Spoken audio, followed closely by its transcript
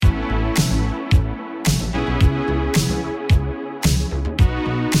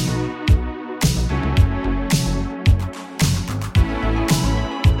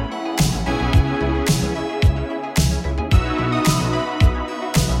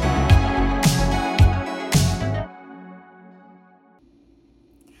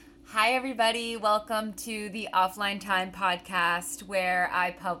Hi, everybody. Welcome to the Offline Time podcast, where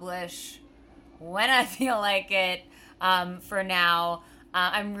I publish when I feel like it for now.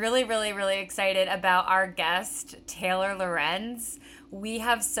 I'm really excited about our guest, Taylor Lorenz. We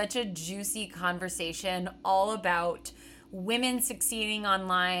have such a juicy conversation all about women succeeding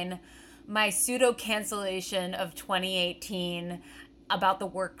online, my pseudo cancellation of 2018, about the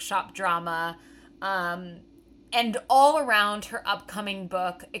workshop drama. And all around her upcoming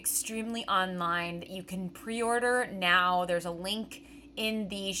book, Extremely Online, that you can pre-order now. There's a link in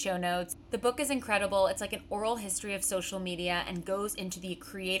the show notes. The book is incredible. It's like an oral history of social media and goes into the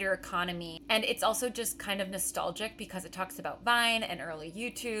creator economy. And it's also just kind of nostalgic because it talks about Vine and early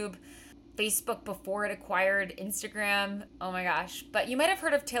YouTube, Facebook before it acquired Instagram. Oh my gosh. But you might have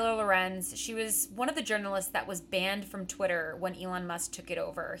heard of Taylor Lorenz. She was one of the journalists that was banned from Twitter when Elon Musk took it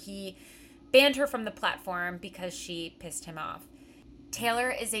over. He banned her from the platform because she pissed him off. Taylor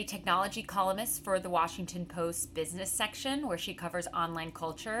is a technology columnist for the Washington Post business section, where she covers online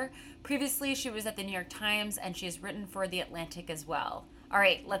culture. Previously, she was at the New York Times, and she has written for The Atlantic as well. All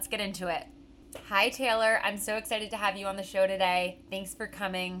right, let's get into it. Hi, Taylor. I'm so excited to have you on the show today. Thanks for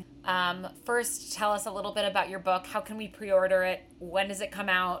coming. First, tell us a little bit about your book. How can we pre-order it? When does it come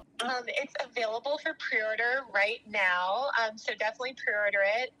out? It's available for pre-order right now, so definitely pre-order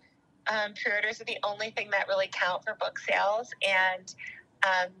it. Pre-orders are the only thing that really count for book sales, and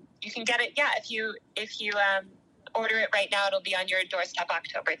you can get it. Yeah, if you order it right now, it'll be on your doorstep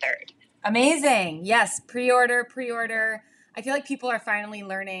October 3rd. Amazing. Yes, pre-order. I feel like people are finally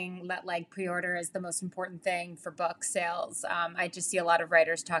learning that like pre-order is the most important thing for book sales. I just see a lot of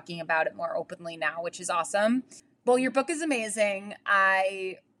writers talking about it more openly now, which is awesome. Well, your book is amazing.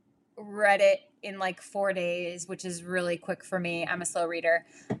 I read it in like 4 days, which is really quick for me. I'm a slow reader.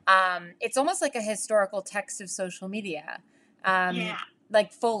 It's almost like a historical text of social media.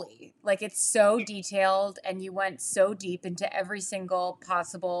 Like fully. Like it's so detailed, and you went so deep into every single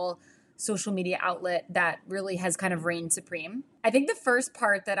possible social media outlet that really has kind of reigned supreme. I think the first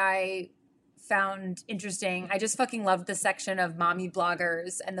part that I found interesting, I just fucking loved the section of mommy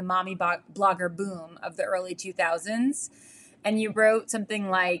bloggers and the mommy blogger boom of the early 2000s. And you wrote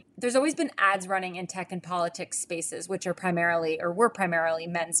something like, there's always been ads running in tech and politics spaces, which are primarily, or were primarily,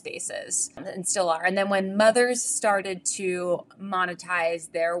 men's spaces, and still are. And then when mothers started to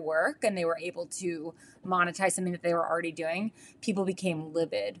monetize their work and they were able to monetize something that they were already doing, people became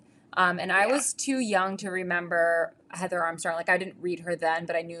livid. And I was too young to remember Heather Armstrong. Like, I didn't read her then,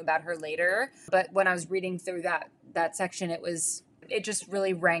 but I knew about her later. But when I was reading through that section, it just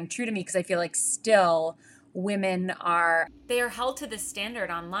really rang true to me, because I feel like still women are held to this standard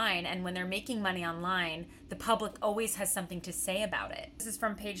online, and when they're making money online, the public always has something to say about it. This is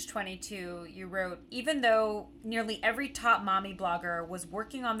from page 22. You wrote, even though nearly every top mommy blogger was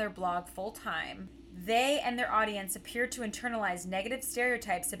working on their blog full-time, they and their audience appeared to internalize negative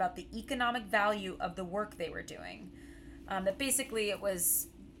stereotypes about the economic value of the work they were doing. That basically it was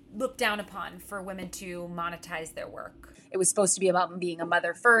looked down upon for women to monetize their work. It was supposed to be about being a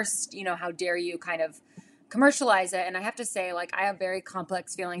mother first. You know, how dare you kind of commercialize it. And I have to say, like, I have very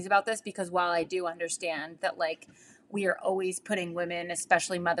complex feelings about this, because while I do understand that, like, we are always putting women,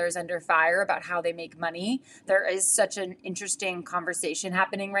 especially mothers, under fire about how they make money, there is such an interesting conversation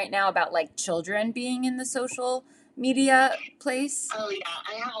happening right now about, like, children being in the social media place. Oh, yeah.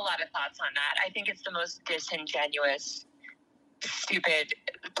 I have a lot of thoughts on that. I think it's the most disingenuous, stupid,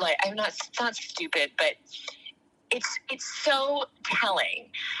 like, it's not stupid, but it's so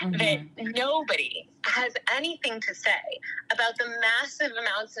telling that nobody has anything to say about the massive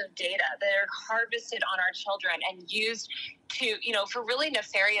amounts of data that are harvested on our children and used to, for really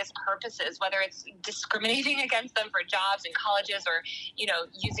nefarious purposes, whether it's discriminating against them for jobs in colleges, or,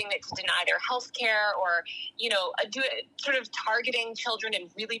 using it to deny their health care, or, sort of targeting children in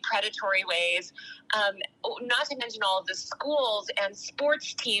really predatory ways. Not to mention all of the schools and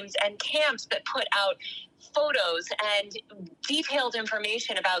sports teams and camps that put out photos and detailed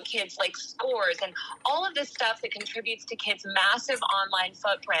information about kids, like scores and all of this stuff that contributes to kids' massive online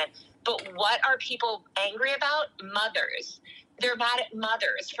footprint. But what are people angry about? Mothers. They're mad at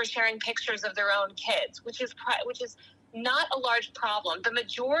mothers for sharing pictures of their own kids, which is not a large problem. The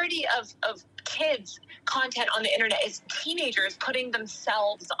majority of kids' content on the internet is teenagers putting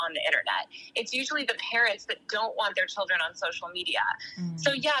themselves on the internet. It's usually the parents that don't want their children on social media.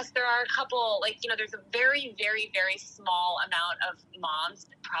 So yes, there are a couple, there's a very, very, very small amount of moms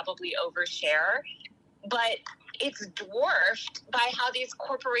that probably overshare, but it's dwarfed by how these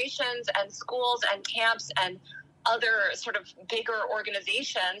corporations and schools and camps and other sort of bigger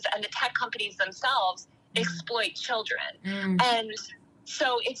organizations and the tech companies themselves exploit children. And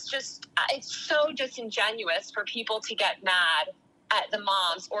So it's so disingenuous for people to get mad at the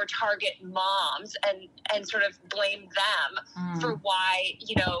moms or target moms and sort of blame them for why,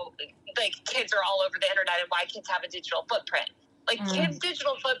 like kids are all over the internet and why kids have a digital footprint. Like kids'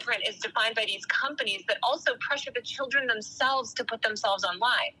 digital footprint is defined by these companies that also pressure the children themselves to put themselves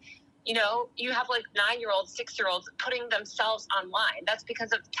online. You have like 9-year-olds, 6-year-olds putting themselves online. That's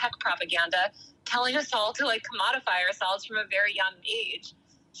because of tech propaganda telling us all to like commodify ourselves from a very young age.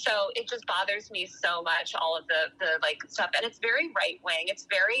 So it just bothers me so much, all of the like stuff. And it's very right wing. It's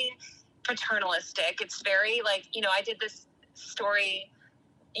very paternalistic. It's very like, I did this story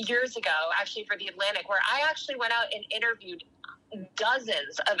years ago, actually for The Atlantic, where I actually went out and interviewed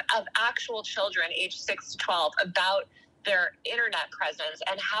dozens of actual children aged 6 to 12 about their internet presence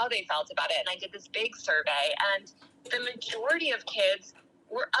and how they felt about it. And I did this big survey, and the majority of kids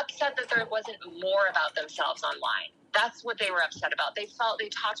were upset that there wasn't more about themselves online. That's what they were upset about. They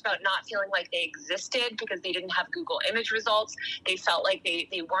talked about not feeling like they existed because they didn't have Google image results. They felt like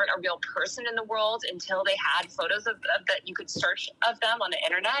they weren't a real person in the world until they had photos of that you could search of them on the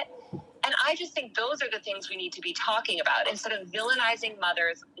internet. And I just think those are the things we need to be talking about instead of villainizing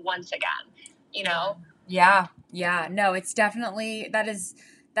mothers once again, Yeah. No, it's definitely, that is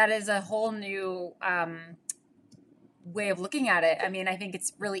a whole new, way of looking at it. I mean, I think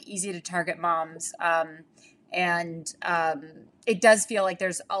it's really easy to target moms. And it does feel like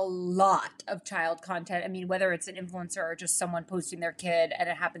there's a lot of child content. I mean, whether it's an influencer or just someone posting their kid and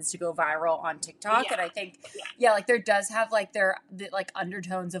it happens to go viral on TikTok. Yeah. And I think, like there does have like the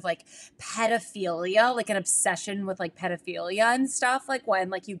undertones of like pedophilia, like an obsession with like pedophilia and stuff. Like when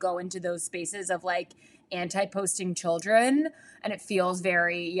like you go into those spaces of like anti-posting children, and it feels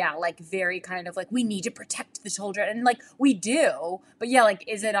very very kind of like we need to protect the children, and like we do, but like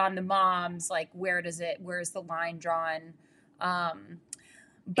is it on the moms? Like where's the line drawn?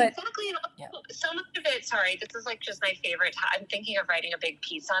 But exactly. And so much of it, sorry, this is like just my favorite. I'm thinking of writing a big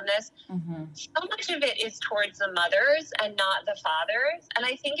piece on this. So much of it is towards the mothers and not the fathers, and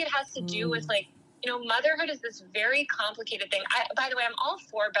I think it has to do with like, motherhood is this very complicated thing. By the way, I'm all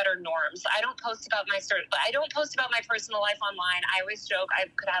for better norms. I don't post about my personal life online. I always joke I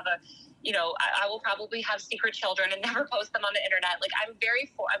could have I will probably have secret children and never post them on the internet. Like I'm very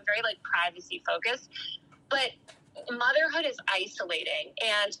like privacy focused, but motherhood is isolating,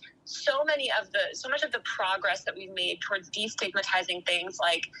 and so much of the progress that we've made towards destigmatizing things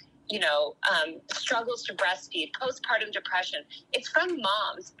like struggles to breastfeed, postpartum depression. It's from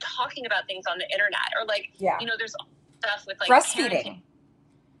moms talking about things on the internet, or like, there's stuff with like breastfeeding,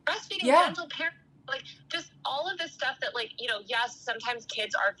 dental parenting, like just all of this stuff that like, yes, sometimes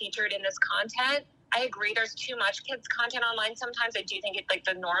kids are featured in this content. I agree. There's too much kids content online. Sometimes I do think it like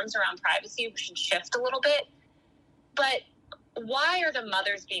the norms around privacy should shift a little bit, but why are the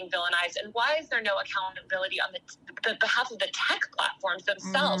mothers being villainized, and why is there no accountability on the behalf of the tech platforms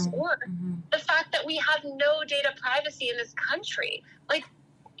themselves, or the fact that we have no data privacy in this country? Like,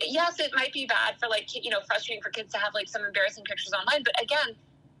 yes, it might be bad for like, frustrating for kids to have like some embarrassing pictures online, but again,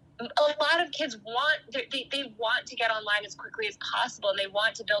 a lot of kids they want to get online as quickly as possible, and they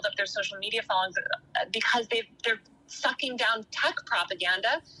want to build up their social media followings because they're sucking down tech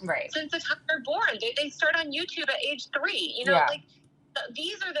propaganda since the time they're born. They start on YouTube at age 3. Like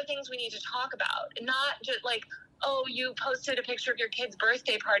these are the things we need to talk about, not just like, oh, you posted a picture of your kid's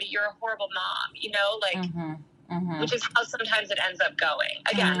birthday party, you're a horrible mom. Which is how sometimes it ends up going.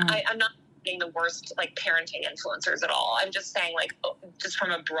 Again, I'm not being the worst like parenting influencers at all. I'm just saying like just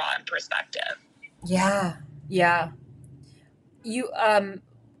from a broad perspective. Yeah. You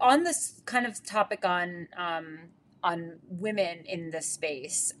on this kind of topic on women in this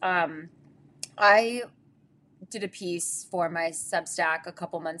space. I did a piece for my Substack a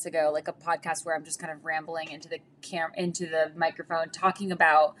couple months ago, like a podcast where I'm just kind of rambling into the microphone, talking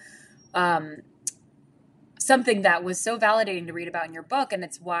about something that was so validating to read about in your book, and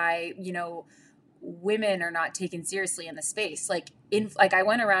it's why women are not taken seriously in the space. Like I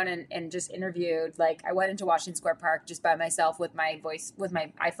went around and just interviewed, like I went into Washington Square Park just by myself with my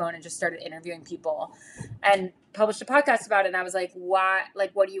iPhone and just started interviewing people and published a podcast about it. And I was like,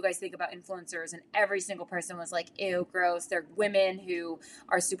 what do you guys think about influencers? And every single person was like, ew, gross. They're women who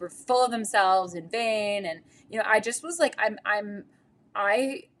are super full of themselves and vain. And, I just was like,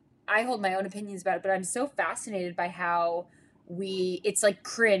 I hold my own opinions about it, but I'm so fascinated by how it's like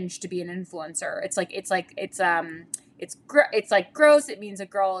cringe to be an influencer. It's gross. It means a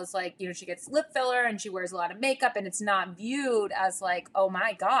girl is like, she gets lip filler and she wears a lot of makeup, and it's not viewed as like, oh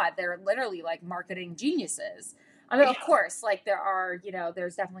my God, they're literally like marketing geniuses. I mean, of course, like there are,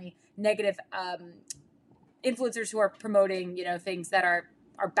 there's definitely negative influencers who are promoting, you know, things that are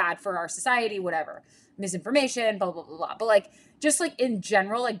bad for our society, whatever, misinformation, blah, blah, blah, blah. But like, just like in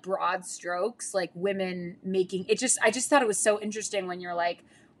general, like broad strokes, like women making it just, I just thought it was so interesting when you're like,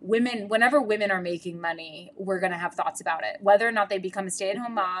 women, whenever women are making money, we're going to have thoughts about it, whether or not they become a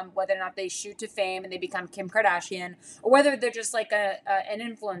stay-at-home mom, whether or not they shoot to fame and they become Kim Kardashian, or whether they're just like an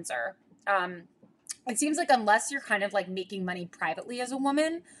influencer. It seems like unless you're kind of like making money privately as a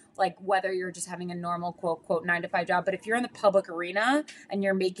woman, like whether you're just having a normal quote 9 to 5 job, but if you're in the public arena and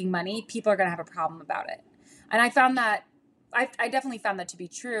you're making money, people are going to have a problem about it. And I found that I definitely found that to be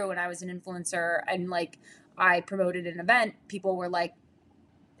true when I was an influencer and like I promoted an event. People were like,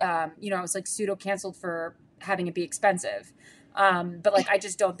 you know, I was like pseudo canceled for having it be expensive. But like I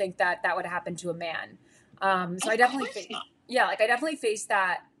just don't think that would happen to a man. So I definitely I definitely faced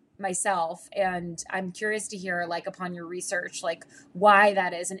that myself, and I'm curious to hear, like, upon your research, like why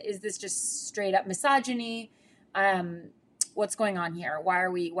that is, and is this just straight up misogyny? What's going on here? Why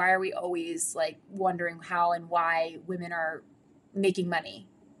are we always like wondering how and why women are making money?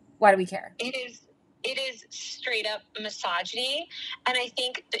 Why do we care? It is straight up misogyny. And I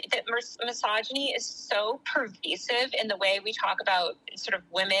think that misogyny is so pervasive in the way we talk about sort of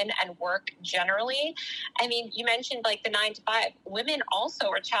women and work generally. I mean, you mentioned like the 9 to 5. Women also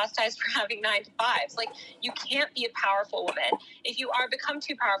are chastised for having 9 to 5s. Like, you can't be a powerful woman. If you become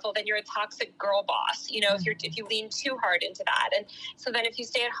too powerful, then you're a toxic girl boss. You know, if you lean too hard into that. And so then if you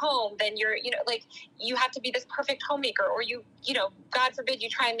stay at home, then you're, you know, like, you have to be this perfect homemaker, or you know, God forbid you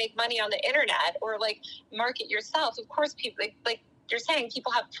try and make money on the internet, or like market yourself. Of course, people like you're saying,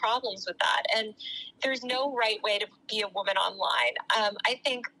 people have problems with that, and there's no right way to be a woman online. I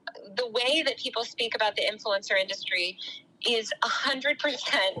think the way that people speak about the influencer industry is 100%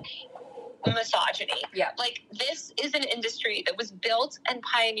 misogyny. Yeah. Like, this is an industry that was built and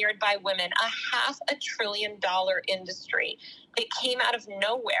pioneered by women, a $500 billion industry that came out of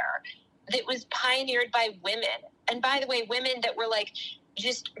nowhere, that was pioneered by women. And by the way, women that were like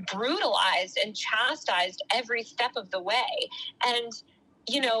just brutalized and chastised every step of the way. And,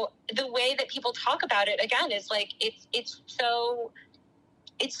 you know, the way that people talk about it, again, is like, it's so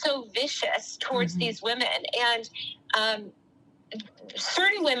vicious towards these women. And,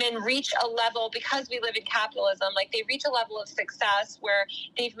 certain women reach a level, because we live in capitalism, like they reach a level of success where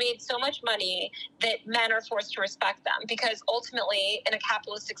they've made so much money that men are forced to respect them, because ultimately in a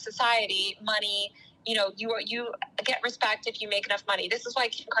capitalistic society, money, you know, you get respect if you make enough money. This is why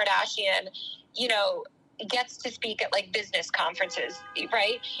Kim Kardashian, you know, gets to speak at like business conferences,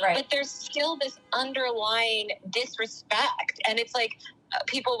 right? But there's still this underlying disrespect, and it's like,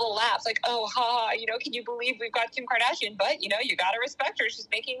 people will laugh like, oh, you know, can you believe we've got Kim Kardashian? But, you know, you got to respect her. She's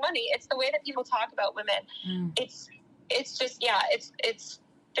making money. It's the way that people talk about women. It's just, it's,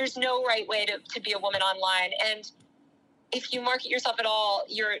 there's no right way to be a woman online. And if you market yourself at all,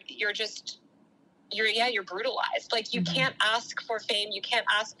 you're brutalized. Like, you can't ask for fame. You can't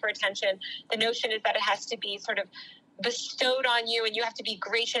ask for attention. The notion is that it has to be sort of bestowed on you, and you have to be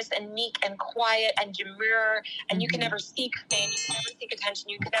gracious and meek and quiet and demure, and you can never seek fame, you can never seek attention,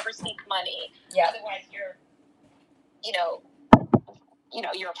 you can never seek money. Otherwise you're, you know,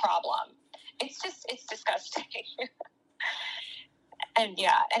 you're a problem. It's disgusting. And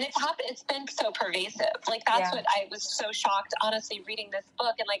and it's been so pervasive. Like, that's what I was so shocked, honestly, reading this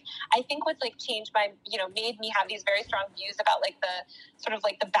book. And like, I think what's like changed made me have these very strong views about like the sort of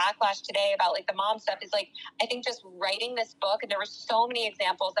like the backlash today about like the mom stuff, is like, I think just writing this book, and there were so many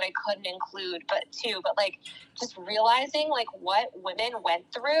examples that I couldn't include, but like just realizing like what women went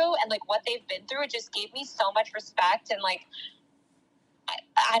through and like what they've been through, it just gave me so much respect and like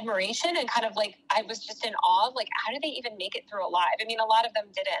admiration, and kind of like, I was just in awe of like, how did they even make it through alive? I mean, a lot of them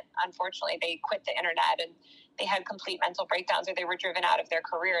didn't, unfortunately. They quit the internet and they had complete mental breakdowns, or they were driven out of their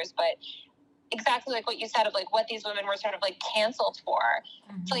careers. But exactly like what you said of like what these women were sort of like canceled for.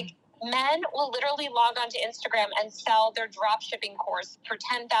 It's like, men will literally log onto Instagram and sell their drop shipping course for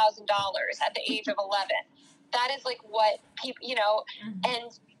 $10,000 at the age of 11. That is like what people, you know,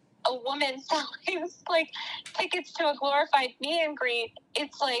 and a woman selling like tickets to a glorified meet and greet,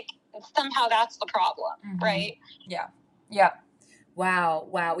 it's like somehow that's the problem, right? Yeah.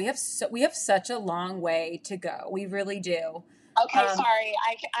 Wow. We have such a long way to go. We really do. Okay, sorry.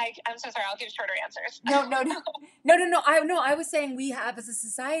 I'm so sorry. I'll give shorter answers. No. I was saying we have, as a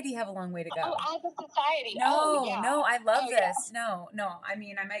society, have a long way to go. Oh, as a society. No. I love this. Yeah. No. I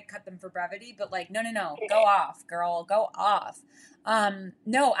mean, I might cut them for brevity, but like, no. Go off, girl. Go off.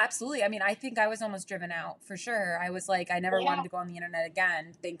 No, absolutely. I mean, I think I was almost driven out for sure. I was like, I never wanted to go on the internet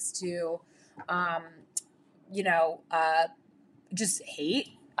again, thanks to, just hate.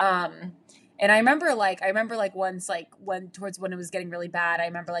 And I remember like once, like when it was getting really bad, I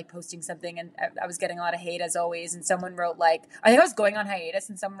remember like posting something and I was getting a lot of hate as always. And someone wrote like, I think I was going on hiatus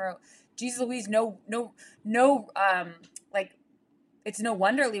and someone wrote, Jesus Louise, like, it's no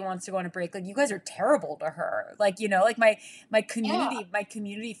wonder Lee wants to go on a break. Like, you guys are terrible to her. Like, you know, like my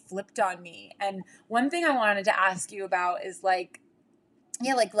community flipped on me. And one thing I wanted to ask you about is like,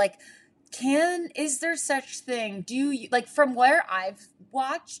 yeah, like, is there such thing? Do you, like, from where I've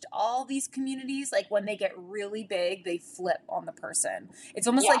watched all these communities, like when they get really big, they flip on the person. It's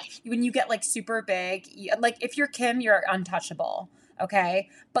almost like when you get like super big, like if you're Kim, you're untouchable. Okay.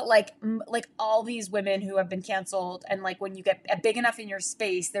 But like all these women who have been canceled, and like when you get big enough in your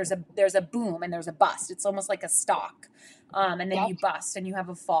space, there's a boom and there's a bust. It's almost like a stock. And then you bust and you have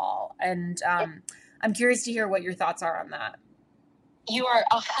a fall. And I'm curious to hear what your thoughts are on that. You are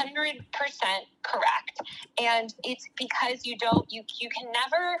 100% correct. And it's because you can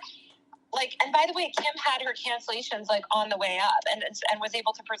never, like, and by the way, Kim had her cancellations like on the way up and was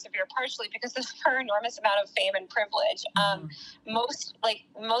able to persevere partially because of her enormous amount of fame and privilege.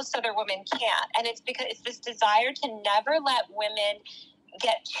 Most other women can't. And it's because it's this desire to never let women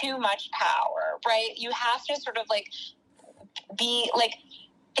get too much power, right? You have to sort of like be like,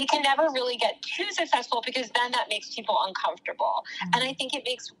 they can never really get too successful because then that makes people uncomfortable. And I think it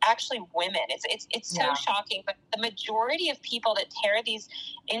makes actually women. It's so shocking, but the majority of people that tear these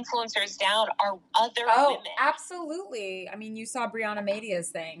influencers down are other women. Absolutely. I mean, you saw Brianna Media's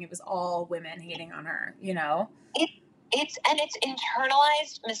thing. It was all women hating on her, you know? It's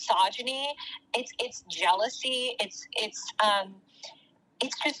internalized misogyny. It's jealousy. It's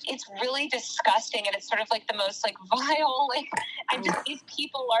really disgusting, and it's sort of like the most like vile, like, and just these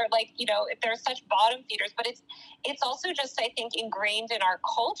people are like, you know, they're such bottom feeders, but it's also just, I think, ingrained in our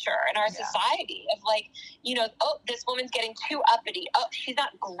culture and our society of like, you know, oh, this woman's getting too uppity. Oh, she's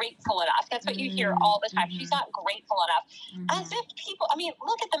not grateful enough. That's what you hear all the time. She's not grateful enough. As if people, I mean,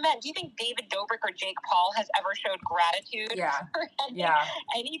 look at the men. Do you think David Dobrik or Jake Paul has ever showed gratitude for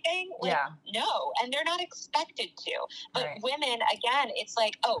anything? Like, no, and they're not expected to. But women, again, it's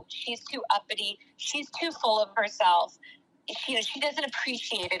like, oh, she's too uppity, she's too full of herself, she doesn't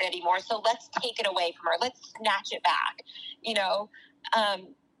appreciate it anymore, so let's take it away from her, let's snatch it back, you know.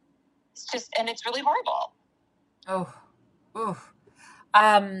 It's just, and it's really horrible.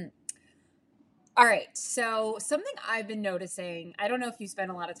 All right, so something I've been noticing, I don't know if you spend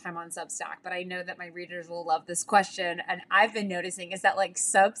a lot of time on Substack, but I know that my readers will love this question, and I've been noticing is that like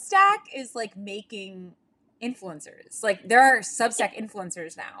Substack is like making influencers. Like there are Substack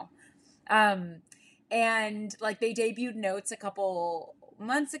influencers now. And like they debuted Notes a couple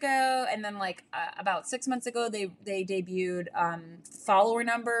months ago, and then like about 6 months ago they debuted follower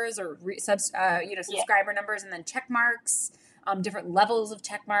numbers or subscriber numbers, and then check marks, different levels of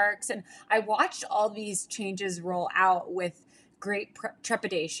check marks. And I watched all these changes roll out with great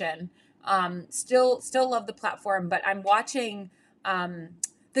trepidation. Still love the platform, but I'm watching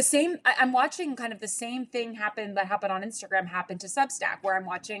I'm watching kind of the same thing that happened on Instagram happen to Substack, where I'm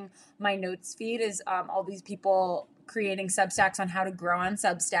watching my Notes feed is all these people creating Substacks on how to grow on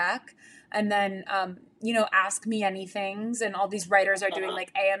Substack. And then, Ask Me Anythings, and all these writers are doing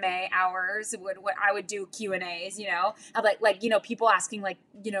like AMA hours, what I would do Q&As, of like people asking like,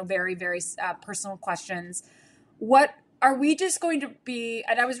 very, very personal questions. What are we just going to be,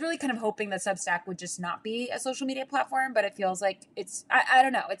 and I was really kind of hoping that Substack would just not be a social media platform, but it feels like I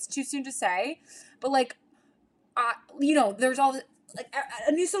don't know, it's too soon to say, but like, there's all like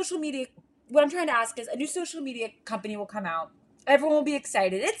a new social media, what I'm trying to ask is a new social media company will come out. Everyone will be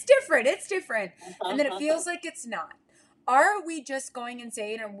excited. It's different. And then it feels like it's not. Are we just going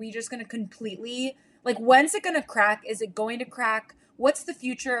insane? Are we just going to completely, like, when's it going to crack? Is it going to crack? What's the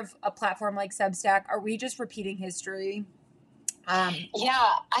future of a platform like Substack? Are we just repeating history?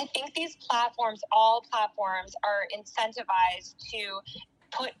 Yeah, I think all platforms are incentivized to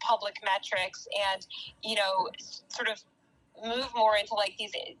put public metrics and, sort of move more into like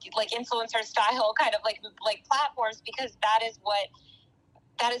these like influencer style kind of like platforms, because that is what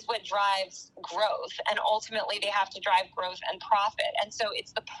drives growth, and ultimately they have to drive growth and profit. And so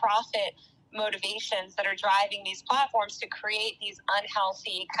it's the profit motivations that are driving these platforms to create these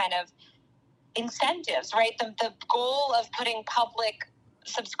unhealthy kind of incentives, right? The goal of putting public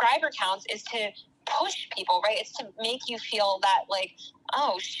subscriber counts is to push people, right? It's to make you feel that like,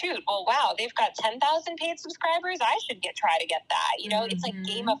 oh shoot, well, wow, they've got 10,000 paid subscribers, I should try to get that. It's like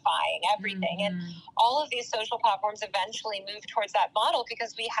gamifying everything. And all of these social platforms eventually move towards that model,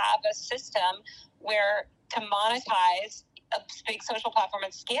 because we have a system where to monetize a big social platform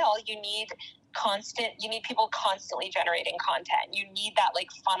at scale, you need people constantly generating content. You need that like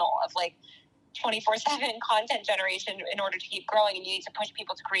funnel of like 24/7 content generation in order to keep growing, and you need to push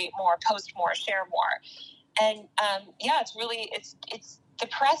people to create more, post more, share more. And it's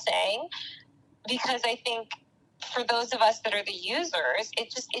depressing, because I think for those of us that are the users,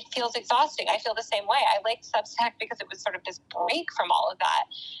 it feels exhausting. I feel the same way. I liked Substack because it was sort of this break from all of that.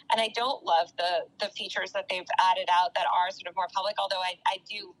 And I don't love the features that they've added out that are sort of more public, although I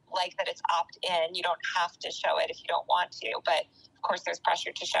do like that it's opt-in. You don't have to show it if you don't want to, but of course there's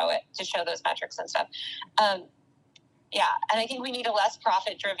pressure to show it, to show those metrics and stuff. Yeah, and I think we need a less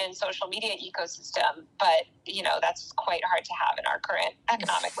profit-driven social media ecosystem, but, that's quite hard to have in our current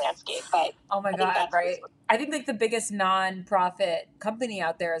economic landscape. But oh my God, right? I think like the biggest non-profit company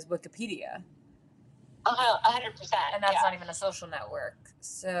out there is Wikipedia. 100%. And that's not even a social network.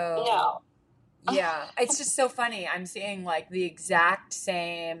 So, no. Yeah, it's just so funny. I'm seeing like the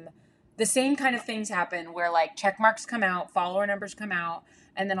same kind of things happen where like check marks come out, follower numbers come out,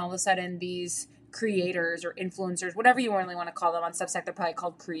 and then all of a sudden these creators or influencers, whatever you really want to call them on Substack, they're probably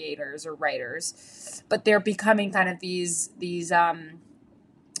called creators or writers, but they're becoming kind of these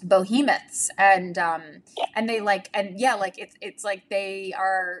behemoths, and they it's like they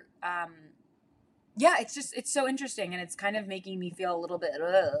are, it's so interesting, and it's kind of making me feel a little bit,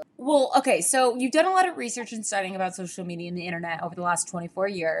 Well, okay, so you've done a lot of research and studying about social media and the internet over the last 24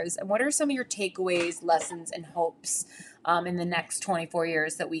 years, and what are some of your takeaways, lessons, and hopes in the next 24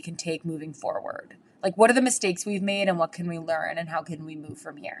 years that we can take moving forward? Like, what are the mistakes we've made, and what can we learn, and how can we move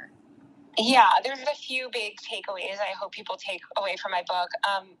from here? Yeah, there's a few big takeaways I hope people take away from my book.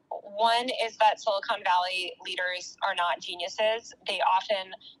 One is that Silicon Valley leaders are not geniuses. They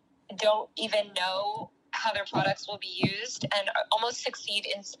often don't even know how their products will be used, and almost succeed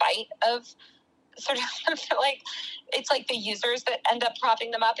in spite of sort of like, it's like the users that end up propping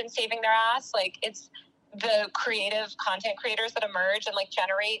them up and saving their ass. Like, it's the creative content creators that emerge and like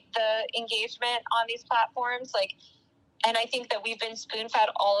generate the engagement on these platforms. Like, and I think that we've been spoon-fed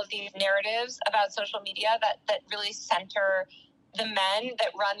all of these narratives about social media that really center the men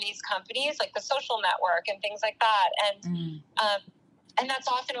that run these companies, like the Social Network and things like that. And that's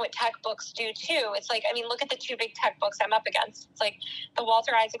often what tech books do too. It's like, I mean, look at the two big tech books I'm up against. It's like the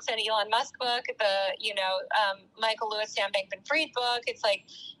Walter Isaacson, Elon Musk book, the, Michael Lewis, Sam Bankman-Fried book. It's like,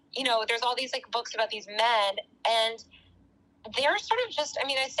 there's all these like books about these men, and they're sort of just, I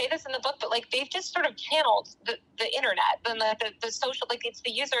mean, I say this in the book, but like they've just sort of channeled the internet and the social, like it's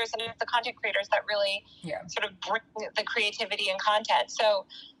the users and it's the content creators that really sort of bring the creativity and content. So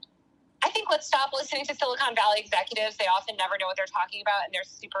I think let's stop listening to Silicon Valley executives. They often never know what they're talking about, and they're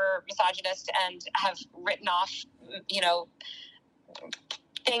super misogynist and have written off,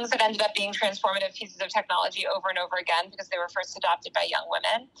 things that ended up being transformative pieces of technology over and over again because they were first adopted by young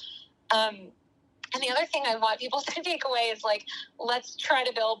women. And the other thing I want people to take away is like, let's try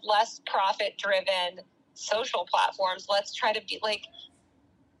to build less profit-driven social platforms. Let's try to be like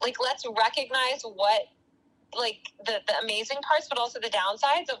let's recognize what, like the amazing parts, but also the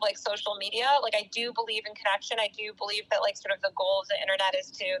downsides of like social media. Like, I do believe in connection. I do believe that like sort of the goal of the internet is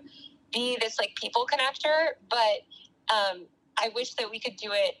to be this like people connector, but I wish that we could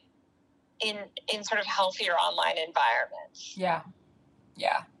do it in sort of healthier online environments. Yeah.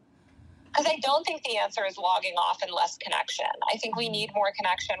 Because I don't think the answer is logging off and less connection. I think we need more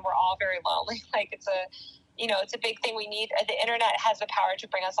connection. We're all very lonely. Like, it's a big thing we need. The internet has the power to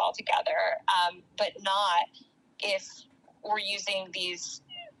bring us all together, but not if we're using these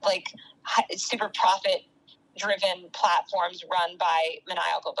like super profit-driven platforms run by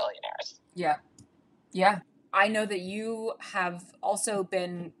maniacal billionaires. Yeah. I know that you have also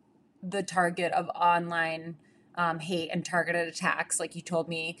been the target of online hate and targeted attacks. Like you told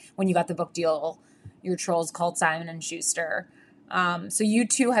me when you got the book deal, your trolls called Simon and Schuster. So you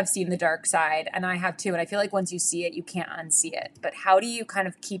too have seen the dark side, and I have too. And I feel like once you see it, you can't unsee it. But how do you kind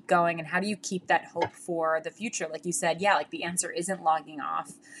of keep going, and how do you keep that hope for the future? Like you said, like the answer isn't logging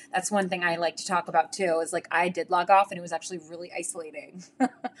off. That's one thing I like to talk about too, is like I did log off and it was actually really isolating.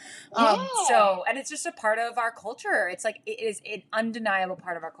 So, and it's just a part of our culture. It's like, it is an undeniable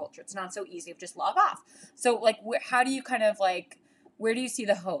part of our culture. It's not so easy to just log off. So like, how do you kind of like, where do you see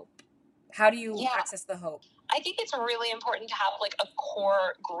the hope? How do you access the hope? I think it's really important to have like a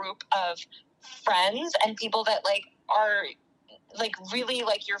core group of friends and people that like are like really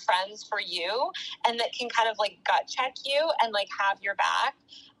like your friends for you, and that can kind of like gut check you and like have your back.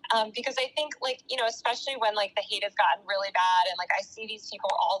 Because I think, like, you know, especially when, like, the hate has gotten really bad and, like, I see these people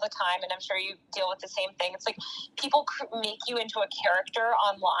all the time, and I'm sure you deal with the same thing. It's like people make you into a character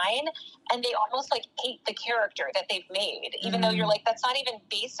online, and they almost, like, hate the character that they've made, even though you're like, that's not even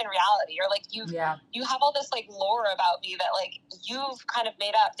based in reality. Or, like, you have all this, like, lore about me that, like, you've kind of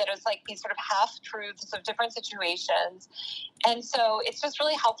made up that is, like, these sort of half-truths of different situations. And so it's just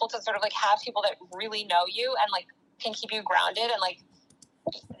really helpful to sort of, like, have people that really know you and, like, can keep you grounded and, like,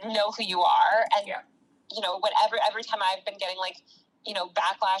 know who you are. And you know, whatever, every time I've been getting, like, you know,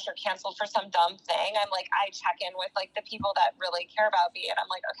 backlash or canceled for some dumb thing, I'm like, I check in with, like, the people that really care about me, and I'm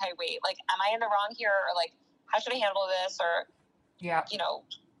like, okay, wait, like, am I in the wrong here, or, like, how should I handle this? Or you know,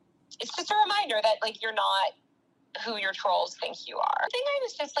 it's just a reminder that, like, you're not who your trolls think you are. I think I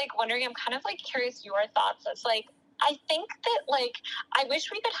was just, like, wondering, I'm kind of, like, curious your thoughts. It's like, I think that, like, I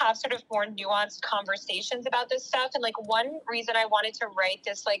wish we could have sort of more nuanced conversations about this stuff. And, like, one reason I wanted to write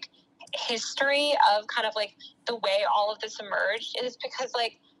this, like, history of kind of, like, the way all of this emerged is because,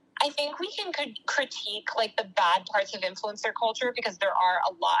 like, I think we can critique, like, the bad parts of influencer culture, because there are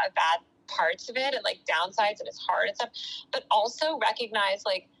a lot of bad parts of it and, like, downsides, and it's hard and stuff, but also recognize,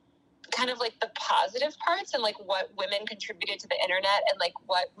 like, kind of, like, the positive parts and, like, what women contributed to the internet and, like,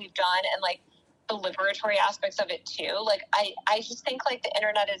 what we've done, and, like, the liberatory aspects of it too. Like, I just think, like, the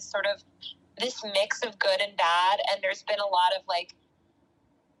internet is sort of this mix of good and bad, and there's been a lot of, like,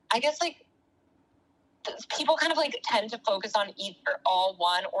 I guess, like, people kind of, like, tend to focus on either all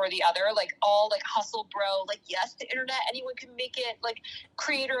one or the other, like, all, like, hustle bro, like, yes, the internet, anyone can make it, like,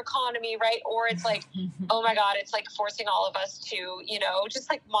 creator economy, right? Or it's like, oh my god, it's, like, forcing all of us to, you know, just,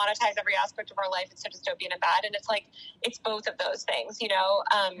 like, monetize every aspect of our life. It's so dystopian and bad, and it's like, it's both of those things, you know.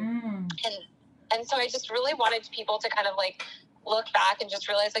 And so I just really wanted people to kind of, like, look back and just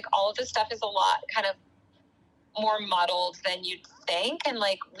realize, like, all of this stuff is a lot kind of more muddled than you'd think, and,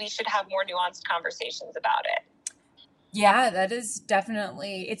 like, we should have more nuanced conversations about it. Yeah, that is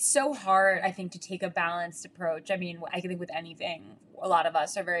definitely, it's so hard, I think, to take a balanced approach. I mean, I think with anything, a lot of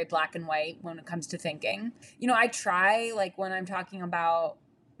us are very black and white when it comes to thinking. You know, I try, like, when I'm talking about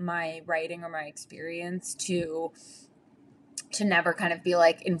my writing or my experience to never kind of be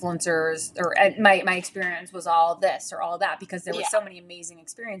like influencers, or my experience was all this or all that, because there were so many amazing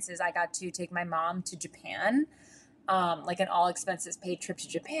experiences. I got to take my mom to Japan, like an all expenses paid trip to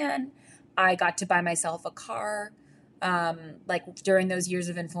Japan. I got to buy myself a car. Like, during those years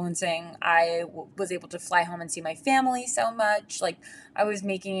of influencing, I was able to fly home and see my family so much. Like, I was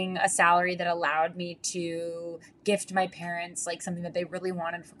making a salary that allowed me to gift my parents, like, something that they really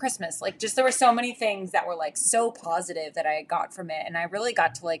wanted for Christmas. Like, just, there were so many things that were, like, so positive that I got from it. And I really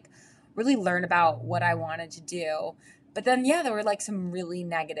got to, like, really learn about what I wanted to do. But then, there were, like, some really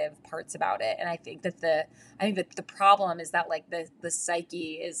negative parts about it. And I think that the problem is that, like, the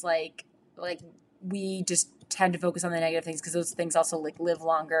psyche is like we just tend to focus on the negative things, because those things also, like, live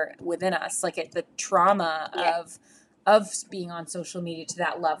longer within us. Like, the trauma of being on social media to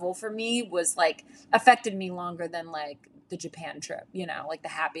that level for me was, like, affected me longer than, like, the Japan trip, you know, like the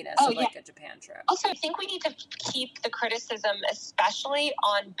happiness of, like, a Japan trip. Also, I think we need to keep the criticism, especially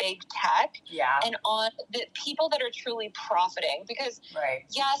on big tech and on the people that are truly profiting, because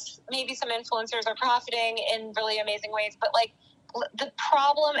yes, maybe some influencers are profiting in really amazing ways, but, like, the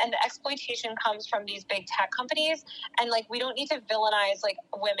problem and the exploitation comes from these big tech companies. And, like, we don't need to villainize, like,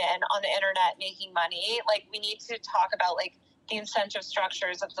 women on the internet making money. Like, we need to talk about, like, the incentive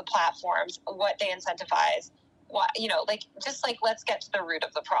structures of the platforms, what they incentivize, what, you know, like, just, like, let's get to the root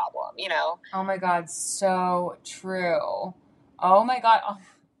of the problem, you know? Oh my God. So true. Oh my God.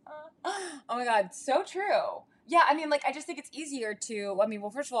 Oh my God. So true. Yeah, I mean, like, I just think it's easier to, I mean,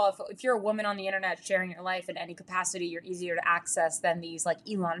 well, first of all, if you're a woman on the internet sharing your life in any capacity, you're easier to access than these, like,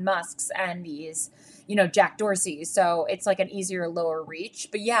 Elon Musks and these, you know, Jack Dorseys. So it's, like, an easier, lower reach.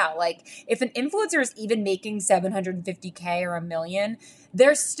 But yeah, like, if an influencer is even making $750K or $1 million,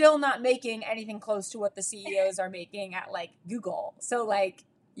 they're still not making anything close to what the CEOs are making at, like, Google. So, like,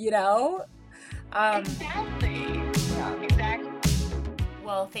 you know? Exactly. Yeah, exactly.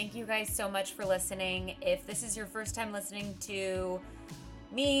 Well, thank you guys so much for listening. If this is your first time listening to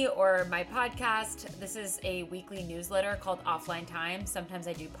me or my podcast, this is a weekly newsletter called Offline Time. Sometimes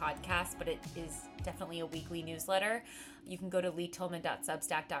I do podcasts, but it is definitely a weekly newsletter. You can go to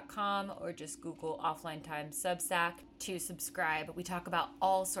leetillman.substack.com or just Google Offline Time Substack to subscribe. We talk about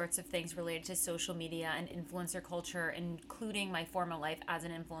all sorts of things related to social media and influencer culture, including my former life as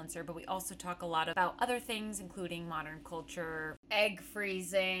an influencer, but we also talk a lot about other things, including modern culture, egg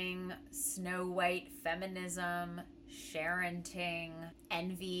freezing, Snow White feminism, sharenting,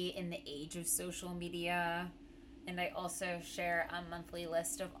 envy in the age of social media, And I also share a monthly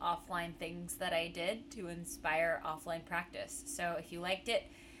list of offline things that I did to inspire offline practice. So if you liked it,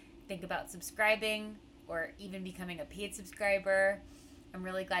 think about subscribing or even becoming a paid subscriber. I'm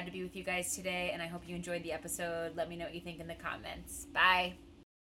really glad to be with you guys today, and I hope you enjoyed the episode. Let me know what you think in the comments. Bye.